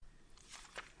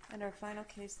And our final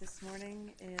case this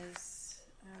morning is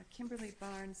Kimberly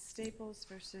Barnes-Staples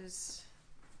versus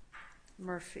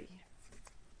Murphy.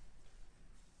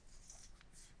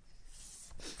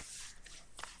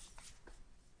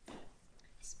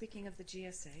 Speaking of the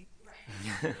GSA.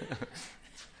 Right.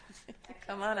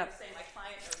 Come on up. I say my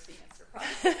client knows the answer,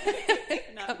 probably.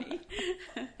 Not me.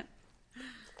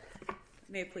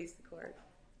 May it please the court.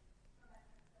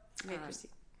 You may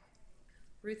proceed.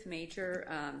 Ruth Major,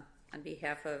 on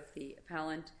behalf of the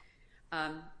appellant.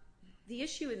 The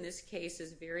issue in this case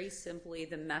is very simply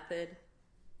the method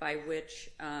by which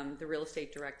the real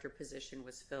estate director position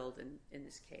was filled in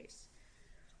this case.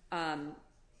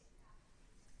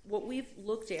 What we've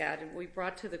looked at and what we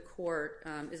brought to the court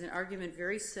is an argument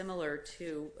very similar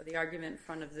to the argument in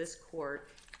front of this court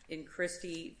in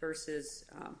Christie versus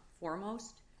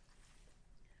Foremost,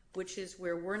 which is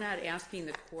where we're not asking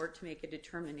the court to make a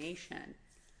determination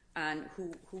on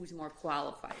who's more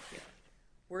qualified here.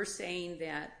 We're saying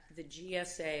that the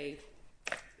GSA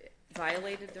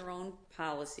violated their own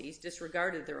policies,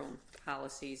 disregarded their own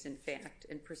policies, in fact,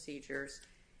 and procedures,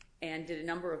 and did a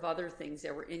number of other things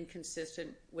that were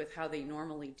inconsistent with how they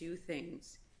normally do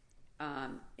things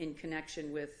in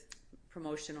connection with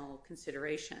promotional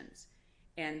considerations.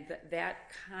 And that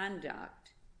conduct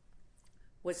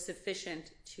was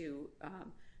sufficient to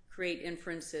create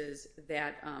inferences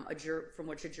that from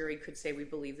which a jury could say we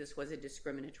believe this was a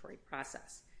discriminatory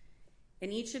process.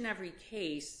 In each and every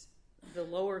case, the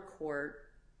lower court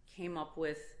came up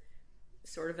with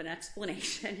sort of an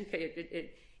explanation.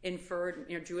 It inferred,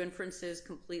 drew inferences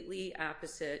completely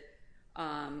opposite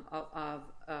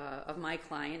of my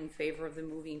client in favor of the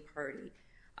moving party.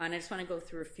 And I just want to go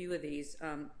through a few of these.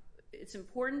 It's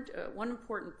important. One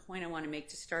important point I want to make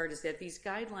to start is that these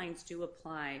guidelines do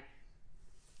apply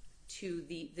to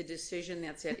the decision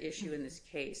that's at issue in this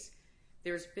case.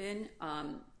 There's been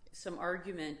some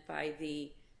argument by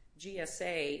the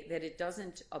GSA that it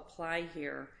doesn't apply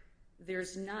here.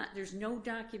 There's no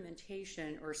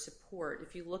documentation or support.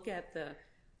 If you look at the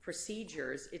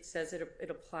procedures, it says it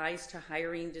applies to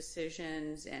hiring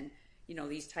decisions and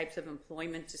these types of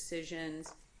employment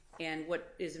decisions. And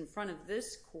what is in front of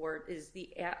this court is the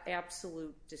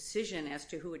absolute decision as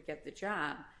to who would get the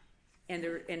job.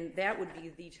 And that would be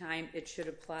the time it should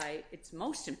apply. It's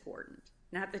most important,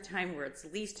 not the time where it's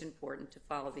least important to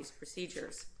follow these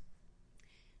procedures.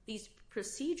 These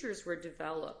procedures were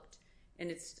developed,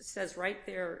 and it says right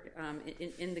there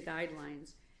in the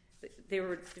guidelines, they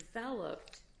were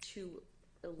developed to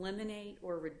eliminate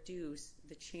or reduce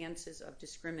the chances of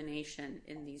discrimination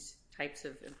in these types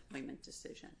of employment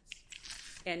decisions.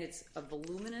 And it's a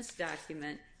voluminous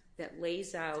document that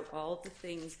lays out all of the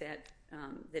things that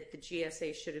the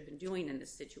GSA should have been doing in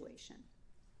this situation.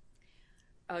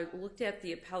 I looked at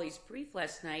the appellee's brief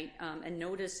last night and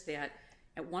noticed that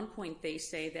at one point they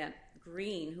say that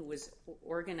Green, who was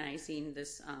organizing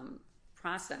this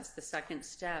process, the second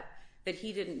step, that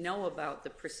he didn't know about the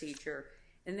procedure,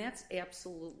 and that's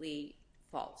absolutely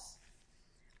false.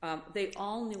 They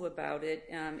all knew about it.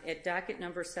 At docket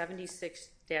number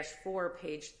 76-4,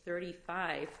 page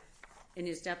 35, in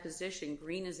his deposition,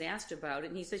 Green is asked about it,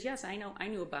 and he says, yes, I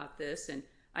knew about this, and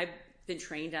I've been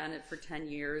trained on it for 10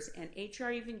 years, and HR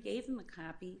even gave him a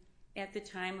copy at the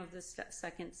time of the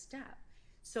second step.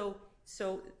 So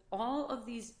all of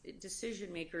these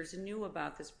decision makers knew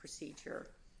about this procedure,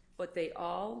 but they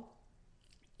all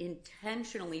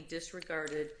intentionally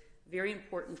disregarded very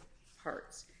important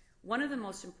parts. One of the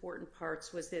most important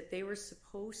parts was that they were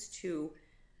supposed to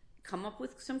come up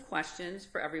with some questions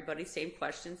for everybody, same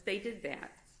questions. They did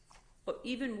that. But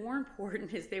even more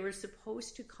important is they were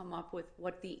supposed to come up with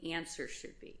what the answer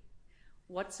should be.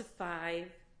 What's a 5?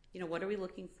 What are we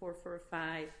looking for a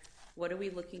 5? What are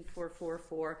we looking for a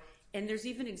 4? And there's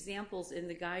even examples in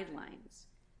the guidelines.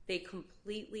 They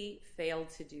completely failed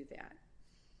to do that.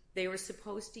 They were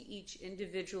supposed to each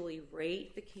individually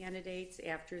rate the candidates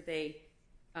after they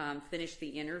finished the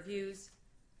interviews.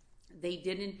 They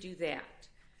didn't do that.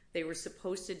 They were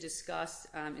supposed to discuss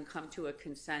and come to a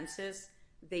consensus.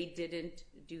 They didn't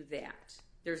do that.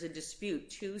 There's a dispute.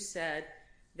 2 said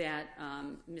that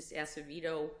Ms.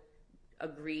 Acevedo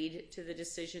agreed to the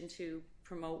decision to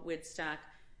promote Woodstock.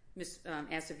 Ms.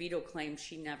 Acevedo claimed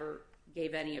she never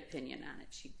gave any opinion on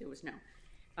it. There was no.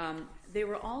 They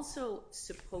were also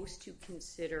supposed to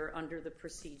consider under the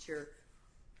procedure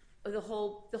the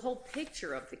whole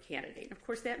picture of the candidate. Of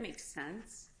course, that makes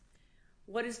sense.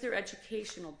 What is their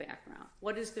educational background?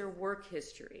 What is their work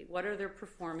history? What are their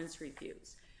performance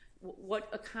reviews? What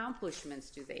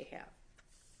accomplishments do they have?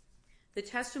 The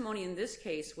testimony in this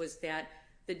case was that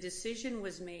the decision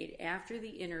was made after the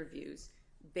interviews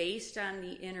based on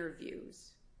the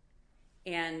interviews,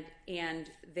 and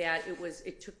that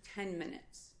it took 10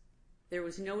 minutes. There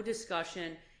was no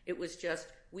discussion. It was just,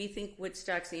 we think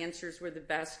Woodstock's answers were the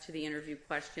best to the interview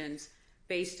questions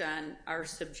based on our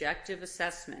subjective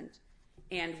assessment,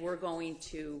 and we're going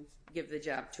to give the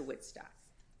job to Woodstock.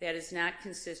 That is not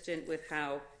consistent with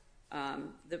how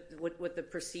what the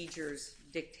procedures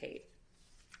dictate.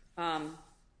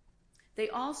 They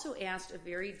also asked a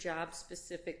very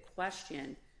job-specific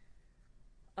question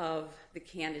of the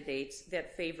candidates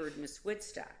that favored Ms.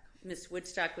 Woodstock. Ms.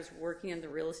 Woodstock was working in the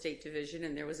real estate division,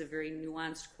 and there was a very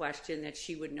nuanced question that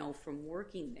she would know from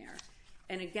working there.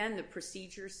 And again, the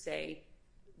procedures say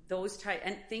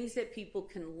and things that people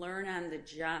can learn on the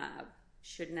job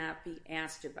should not be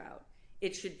asked about.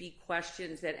 It should be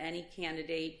questions that any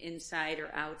candidate, inside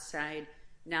or outside,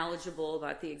 knowledgeable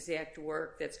about the exact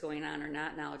work that's going on or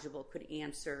not knowledgeable, could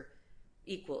answer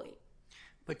equally.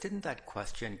 But didn't that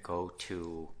question go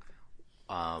to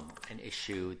an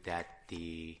issue that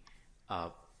the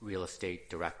real estate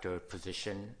director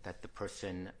position, that the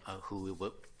person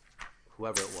whoever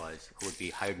it was who would be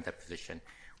hired in that position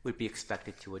would be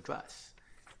expected to address?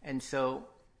 And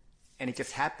it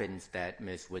just happens that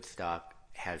Ms. Woodstock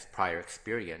has prior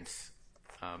experience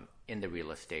in the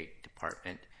real estate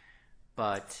department,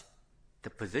 but the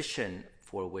position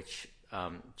for which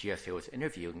GSA was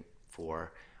interviewing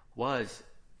for was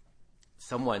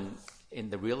someone in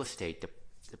the real estate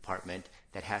department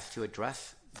that has to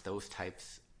address those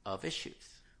types of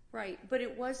issues. Right, but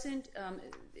it wasn't,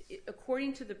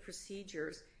 according to the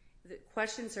procedures, the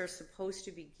questions are supposed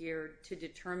to be geared to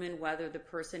determine whether the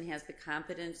person has the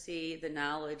competency, the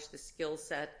knowledge, the skill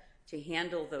set to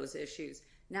handle those issues,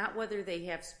 not whether they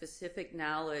have specific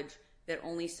knowledge that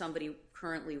only somebody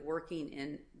currently working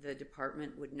in the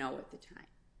department would know at the time.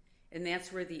 And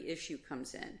that's where the issue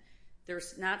comes in.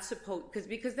 There's not supposed,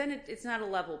 because then it's not a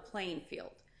level playing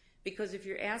field. Because if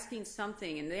you're asking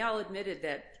something, and they all admitted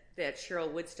that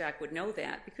Cheryl Woodstock would know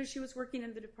that because she was working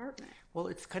in the department. Well,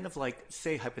 it's kind of like,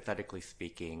 say, hypothetically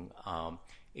speaking,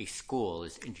 a school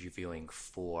is interviewing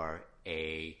for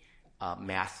a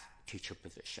math teacher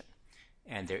position,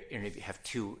 and they have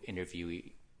two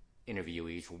interviewees.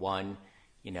 One,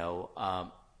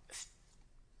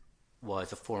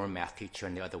 was a former math teacher,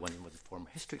 and the other one was a former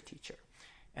history teacher.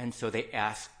 And so they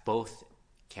ask both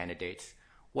candidates,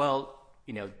 well,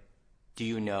 do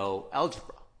you know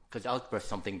algebra? Because algebra is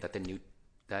something that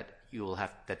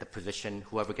the position,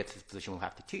 whoever gets this position, will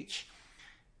have to teach.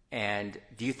 And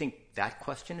do you think that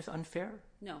question is unfair?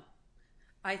 No.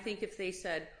 I think if they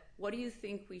said, what do you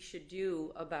think we should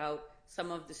do about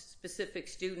some of the specific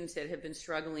students that have been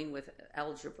struggling with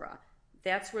algebra,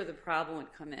 that's where the problem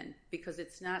would come in, because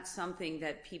it's not something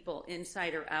that people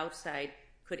inside or outside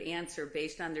could answer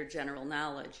based on their general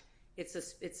knowledge. It's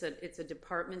a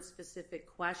department-specific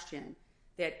question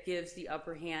that gives the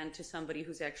upper hand to somebody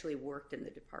who's actually worked in the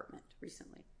department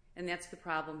recently. And that's the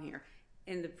problem here.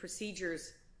 And the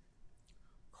procedures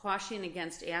caution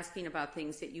against asking about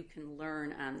things that you can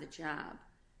learn on the job.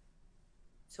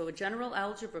 So a general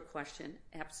algebra question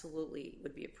absolutely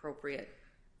would be appropriate,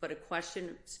 but a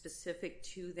question specific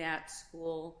to that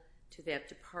school, to that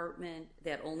department,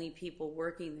 that only people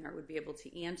working there would be able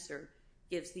to answer,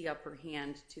 gives the upper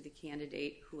hand to the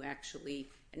candidate who actually,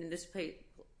 and in this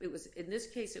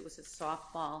case it was a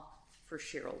softball for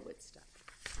Cheryl Woodstock.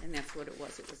 And that's what it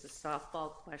was. It was a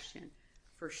softball question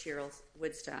for Cheryl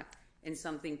Woodstock, and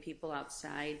something people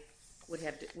outside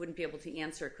wouldn't be able to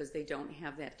answer because they don't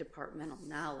have that departmental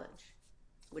knowledge,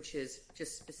 which is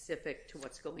just specific to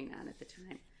what's going on at the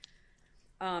time.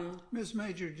 Ms.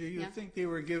 Major, do you think they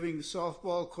were giving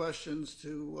softball questions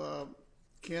to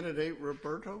candidate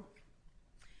Roberto?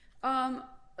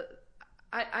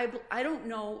 I don't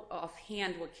know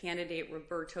offhand what candidate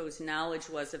Roberto's knowledge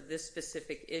was of this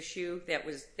specific issue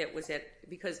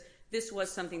because this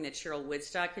was something that Cheryl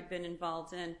Woodstock had been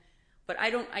involved in. But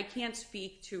I can't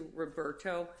speak to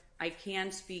Roberto. I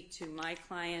can speak to my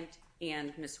client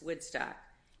and Ms. Woodstock,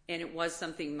 and it was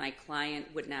something my client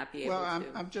would not be able to. Well,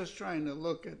 I'm just trying to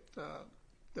look at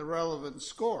the relevant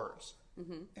scores,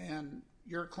 and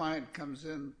your client comes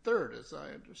in third, as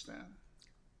I understand.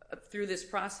 Through this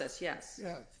process, yes.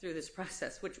 Yeah. Through this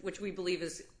process, which we believe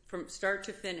is from start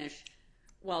to finish,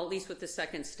 well, at least with the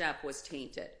second step, was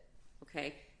tainted.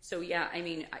 Okay? So, yeah, I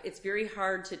mean, it's very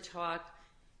hard to talk.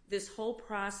 This whole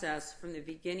process from the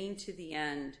beginning to the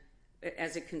end,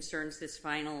 as it concerns this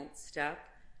final step,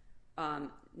 I'll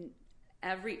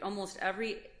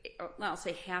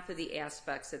say half of the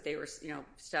aspects that they were,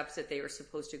 steps that they were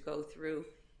supposed to go through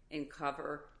and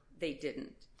cover, they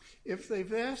didn't. If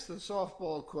they've asked the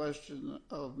softball question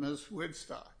of Ms.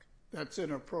 Woodstock, that's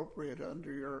inappropriate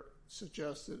under your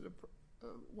suggested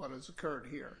what has occurred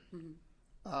here.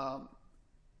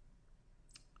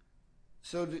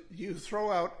 So do you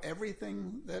throw out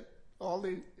everything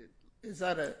is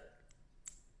that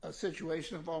a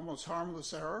situation of almost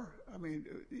harmless error? I mean,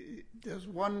 does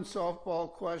one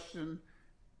softball question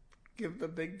give the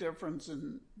big difference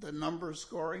in the number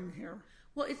scoring here?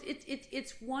 Well,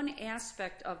 it's one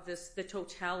aspect of this, the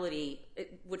totality,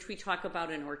 which we talk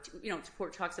about in Ortiz, the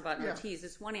court talks about in Ortiz.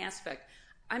 It's one aspect.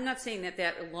 I'm not saying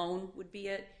that alone would be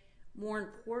it. More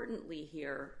importantly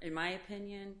here, in my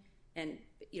opinion, and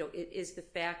it is the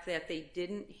fact that they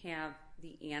didn't have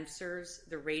the answers,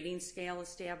 the rating scale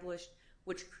established,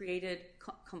 which created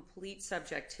complete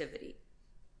subjectivity.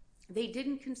 They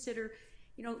didn't consider,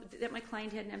 that my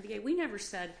client had an MBA. We never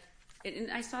said,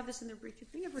 and I saw this in the brief,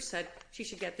 we never said she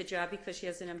should get the job because she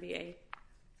has an MBA.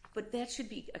 But that should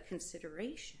be a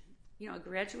consideration. A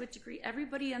graduate degree,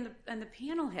 everybody on the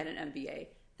panel had an MBA.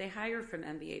 They hire from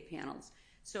MBA panels.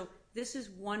 So this is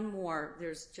one more.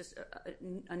 There's just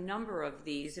a number of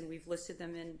these, and we've listed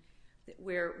them in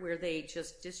where they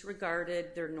just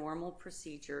disregarded their normal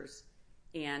procedures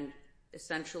and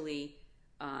essentially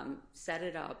set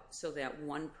it up so that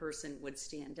one person would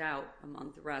stand out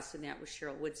among the rest, and that was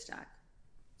Cheryl Woodstock.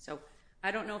 So I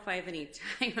don't know if I have any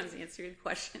time to answer your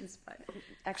questions, but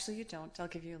Actually, you don't. I'll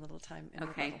give you a little time.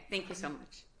 Okay, thank you so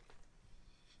much.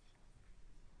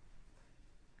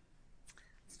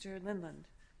 Mr. Lindland.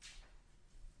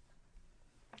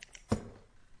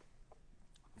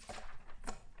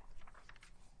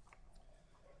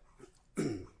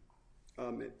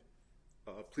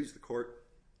 Please, the court,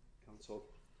 counsel.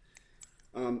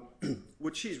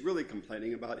 What she's really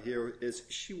complaining about here is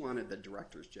she wanted the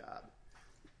director's job.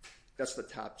 That's the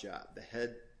top job, the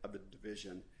head of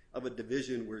a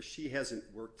division where she hasn't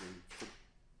worked in for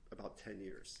about 10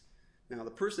 years. Now,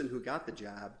 the person who got the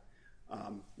job,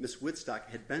 Ms.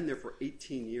 Woodstock, had been there for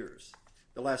 18 years,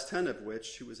 the last 10 of which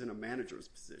she was in a manager's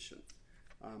position.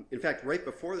 In fact, right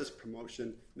before this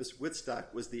promotion, Ms.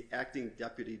 Woodstock was the acting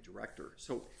deputy director.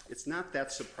 So it's not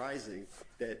that surprising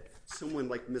that someone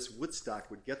like Ms. Woodstock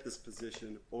would get this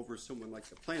position over someone like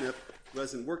the plaintiff who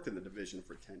hasn't worked in the division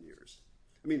for 10 years.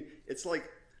 I mean, it's like,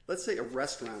 let's say a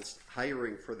restaurant's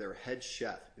hiring for their head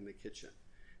chef in the kitchen,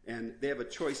 and they have a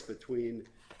choice between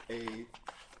a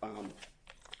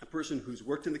person who's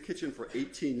worked in the kitchen for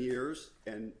 18 years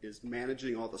and is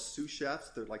managing all the sous chefs,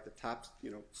 they're like the top,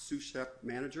 sous chef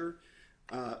manager,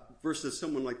 versus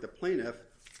someone like the plaintiff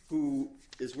who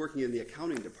is working in the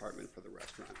accounting department for the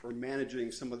restaurant or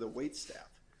managing some of the wait staff.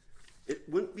 It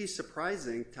wouldn't be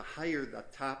surprising to hire the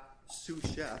top sous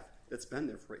chef that's been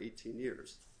there for 18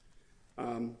 years.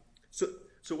 So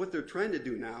what they're trying to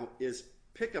do now is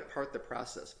pick apart the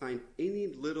process, find any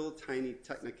little tiny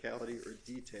technicality or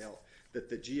detail that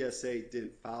the GSA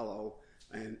didn't follow,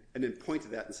 and then point to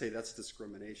that and say that's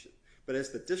discrimination. But as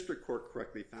the district court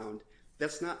correctly found,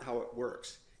 that's not how it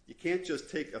works. You can't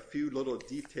just take a few little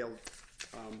detailed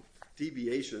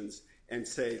deviations and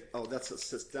say, oh, that's a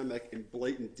systemic and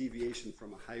blatant deviation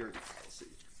from a hiring policy.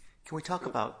 Can we talk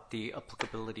about the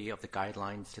applicability of the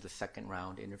guidelines to the second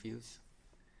round interviews?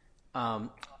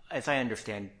 As I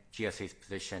understand GSA's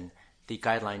position, the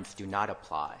guidelines do not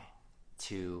apply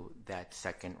to that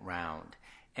second round.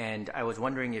 And I was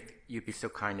wondering if you'd be so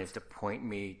kind as to point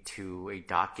me to a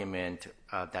document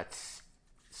that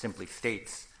simply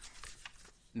states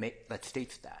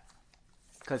that.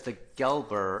 Because the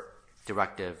Gelber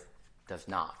directive does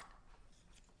not.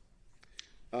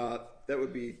 That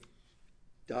would be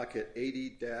docket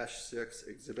 80-6,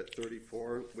 Exhibit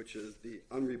 34, which is the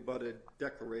unrebutted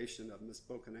declaration of Ms.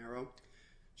 Bocanero.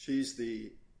 She's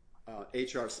the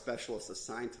HR specialist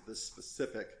assigned to this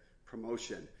specific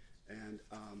promotion. And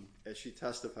as she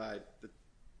testified,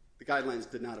 the guidelines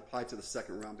did not apply to the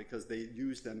second round because they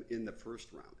used them in the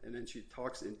first round. And then she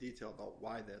talks in detail about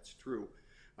why that's true.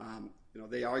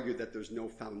 They argue that there's no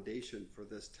foundation for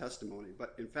this testimony.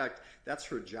 But in fact, that's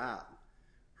her job.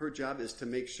 Her job is to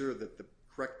make sure that the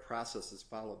correct process is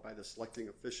followed by the selecting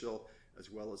official as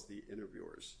well as the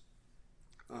interviewers.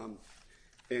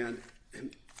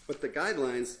 But the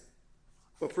guidelines,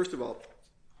 well, first of all,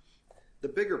 the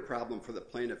bigger problem for the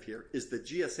plaintiff here is the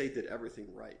GSA did everything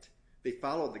right. They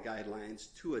followed the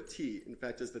guidelines to a T. In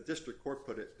fact, as the district court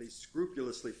put it, they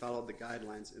scrupulously followed the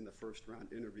guidelines in the first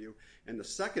round interview. And the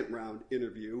second round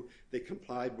interview, they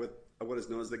complied with what is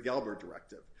known as the Gelber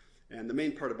directive. And the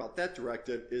main part about that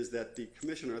directive is that the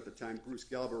commissioner at the time, Bruce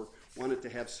Gelber, wanted to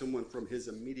have someone from his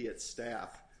immediate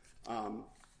staff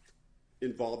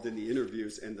involved in the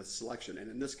interviews and the selection. And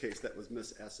in this case, that was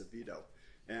Ms. Acevedo.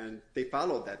 And they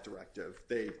followed that directive.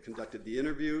 They conducted the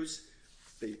interviews.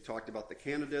 They talked about the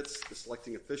candidates. The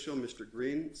selecting official, Mr.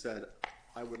 Green, said,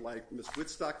 I would like Ms.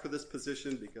 Whitstock for this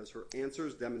position because her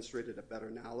answers demonstrated a better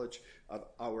knowledge of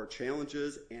our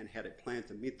challenges and had a plan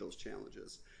to meet those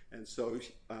challenges. And so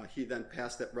he then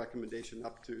passed that recommendation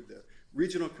up to the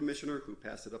regional commissioner, who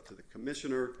passed it up to the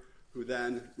commissioner, who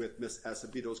then, with Ms.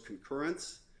 Acevedo's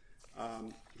concurrence,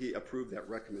 he approved that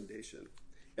recommendation.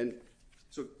 And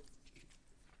so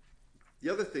the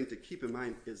other thing to keep in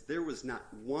mind is there was not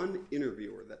one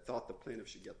interviewer that thought the plaintiff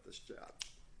should get this job.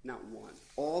 Not one.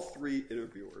 All three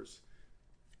interviewers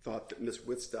thought that Ms.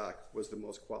 Whitstock was the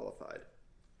most qualified.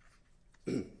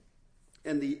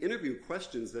 And the interview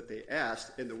questions that they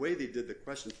asked, and the way they did the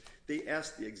questions, they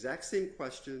asked the exact same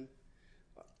question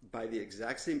by the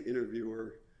exact same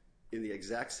interviewer in the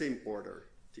exact same order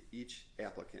to each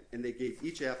applicant. And they gave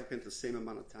each applicant the same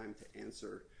amount of time to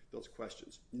answer those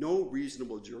questions. No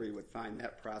reasonable jury would find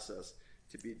that process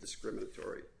to be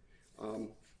discriminatory. And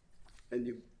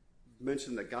you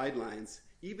mentioned the guidelines.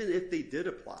 Even if they did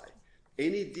apply,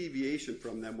 any deviation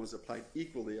from them was applied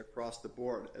equally across the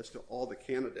board as to all the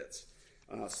candidates,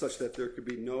 such that there could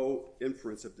be no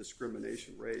inference of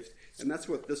discrimination raised. And that's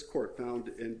what this court found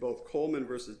in both Coleman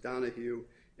versus Donahue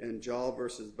and Jall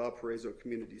versus Valparaiso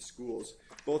Community Schools,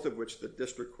 both of which the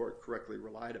district court correctly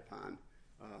relied upon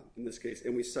in this case.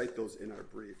 And we cite those in our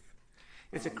brief.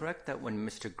 Is it correct that when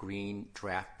Mr. Green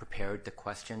prepared the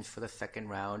questions for the second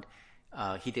round,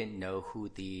 he didn't know who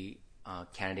the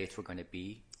candidates were going to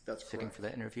be sitting for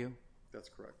the interview? That's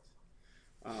correct.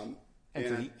 And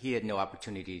so he had no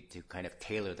opportunity to kind of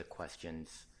tailor the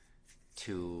questions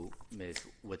to Ms.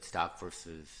 Woodstock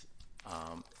versus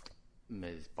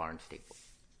Ms. Barnes-Staples.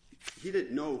 He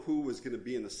didn't know who was going to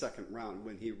be in the second round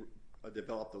when he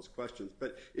developed those questions.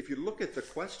 But if you look at the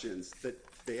questions that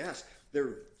they asked,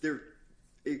 they're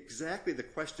exactly the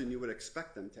question you would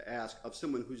expect them to ask of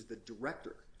someone who's the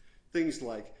director. Things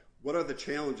like, what are the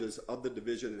challenges of the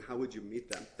division and how would you meet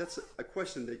them? That's a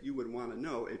question that you would want to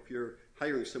know if you're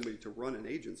hiring somebody to run an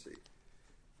agency.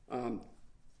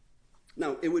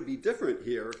 Now, it would be different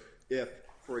here if,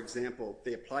 for example,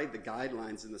 they applied the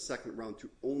guidelines in the second round to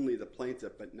only the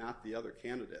plaintiff but not the other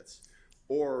candidates,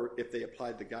 or if they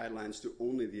applied the guidelines to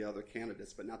only the other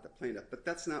candidates but not the plaintiff. But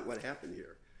that's not what happened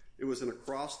here. It was an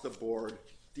across-the-board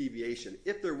deviation,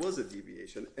 if there was a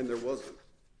deviation, and there wasn't.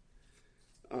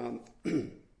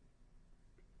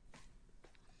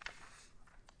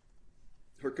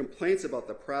 Her complaints about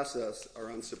the process are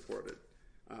unsupported.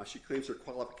 She claims her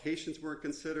qualifications weren't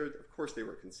considered. Of course they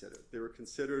were considered. They were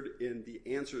considered in the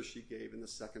answers she gave in the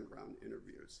second round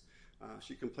interviews.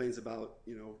 She complains about,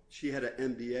 she had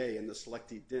an MBA and the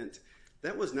selectee didn't.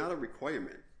 That was not a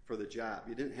requirement for the job.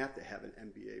 You didn't have to have an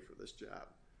MBA for this job.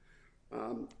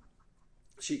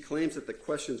 She claims that the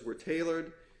questions were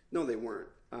tailored. No, they weren't.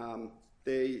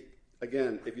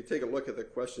 Again, if you take a look at the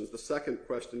questions, the second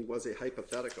question was a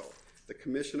hypothetical. The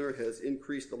commissioner has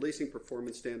increased the leasing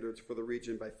performance standards for the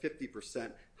region by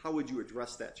 50%. How would you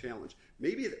address that challenge?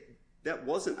 Maybe that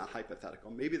wasn't a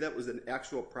hypothetical. Maybe that was an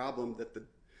actual problem that the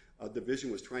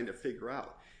division was trying to figure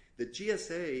out. The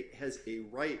GSA has a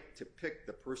right to pick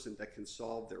the person that can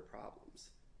solve their problems.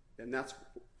 And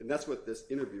that's what this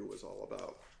interview was all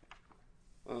about.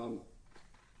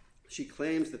 She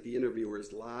claims that the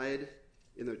interviewers lied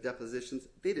in their depositions.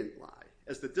 They didn't lie.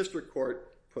 As the district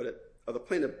court put it, the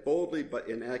plaintiff boldly but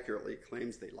inaccurately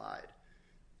claims they lied.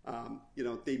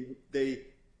 They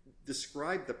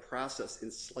described the process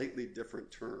in slightly different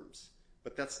terms,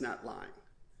 but that's not lying.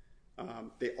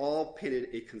 They all painted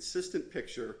a consistent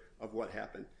picture of what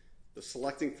happened. The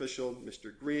selecting official,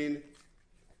 Mr. Green,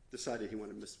 decided he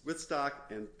wanted Ms. Whitstock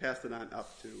and passed it on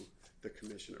up to the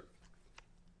commissioner.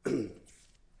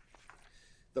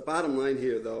 The bottom line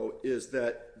here, though, is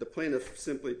that the plaintiff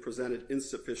simply presented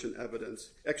insufficient evidence,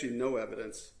 actually no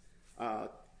evidence,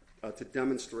 to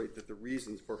demonstrate that the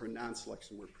reasons for her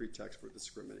non-selection were pretext for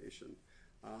discrimination.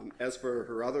 As for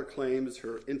her other claims,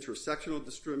 her intersectional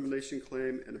discrimination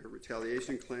claim and her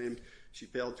retaliation claim, she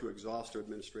failed to exhaust her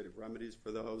administrative remedies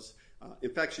for those. In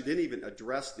fact, she didn't even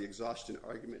address the exhaustion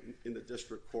argument in the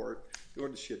district court, nor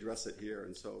did she address it here,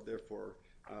 and so therefore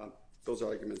those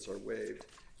arguments are waived.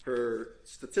 Her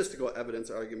statistical evidence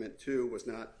argument, too, was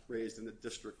not raised in the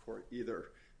district court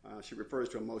either. She refers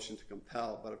to a motion to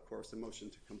compel, but of course the motion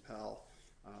to compel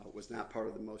was not part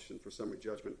of the motion for summary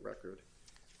judgment record.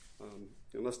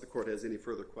 Unless the court has any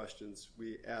further questions,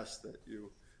 we ask that you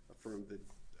affirm the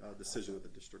decision of the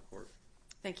district court.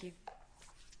 Thank you.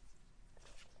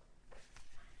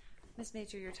 Ms.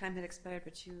 Major, your time had expired,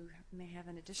 but you may have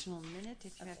an additional minute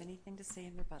if you have anything to say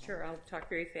in rebuttal. Sure, I'll talk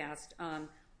very fast.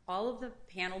 All of the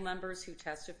panel members who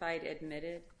testified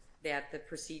admitted that the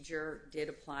procedure did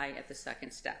apply at the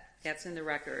second step. That's in the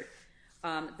record.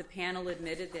 The panel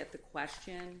admitted that the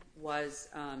question was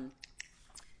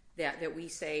that we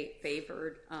say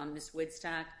favored Ms.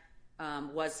 Woodstock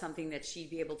was something that she'd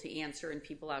be able to answer and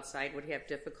people outside would have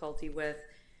difficulty with.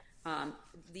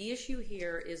 The issue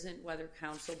here isn't whether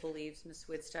counsel believes Ms.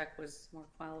 Woodstock was more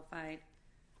qualified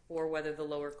or whether the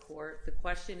lower court. The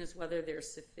question is whether there's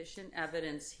sufficient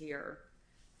evidence here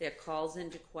that calls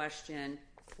into question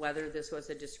whether this was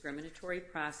a discriminatory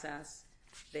process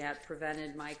that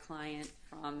prevented my client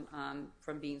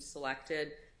from being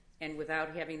selected. And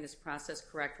without having this process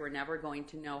correct, we're never going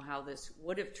to know how this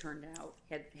would have turned out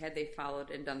had they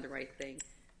followed and done the right thing.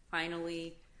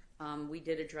 Finally, we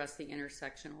did address the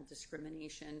intersectional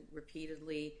discrimination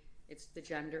repeatedly. It's the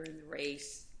gender and the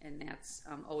race, and that's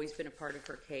always been a part of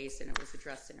her case, and it was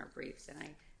addressed in our briefs. And I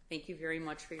thank you very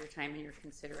much for your time and your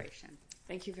consideration.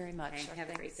 Thank you very much. And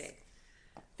have a great day.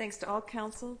 Thanks to all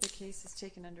counsel. The case is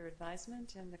taken under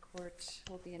advisement, and the court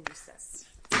will be in recess.